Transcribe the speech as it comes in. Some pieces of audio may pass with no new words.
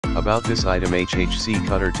About this item: HHC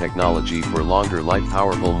cutter technology for longer life,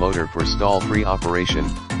 powerful motor for stall-free operation,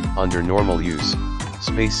 under normal use,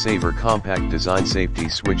 space saver, compact design, safety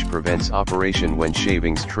switch prevents operation when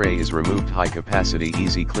shavings tray is removed, high capacity,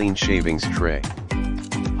 easy clean shavings tray.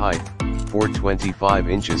 Height, 425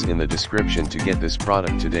 inches. In the description to get this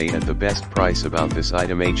product today at the best price. About this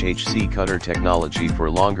item: HHC cutter technology for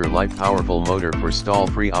longer life, powerful motor for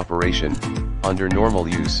stall-free operation, under normal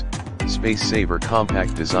use, space saver,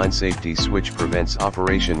 compact design, safety switch prevents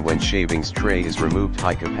operation when shavings tray is removed,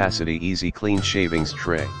 high capacity, easy clean shavings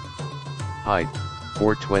tray. Height,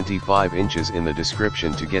 425 inches. In the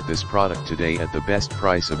description to get this product today at the best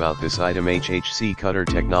price. About this item: HHC cutter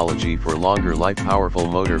technology for longer life, powerful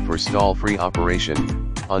motor for stall-free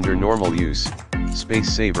operation, under normal use, space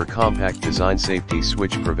saver, compact design, safety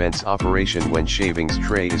switch prevents operation when shavings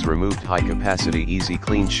tray is removed, high capacity, easy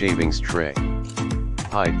clean shavings tray.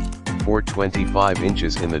 Height, 425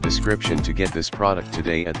 inches. In the description to get this product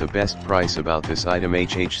today at the best price. About this item: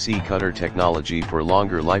 HHC cutter technology for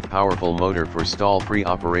longer life, powerful motor for stall-free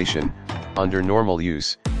operation, under normal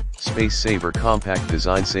use, space saver, compact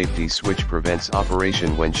design, safety switch prevents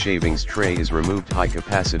operation when shavings tray is removed, high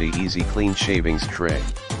capacity, easy clean shavings tray.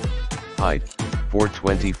 Height,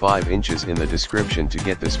 425 inches. In the description to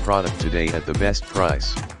get this product today at the best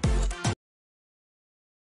price.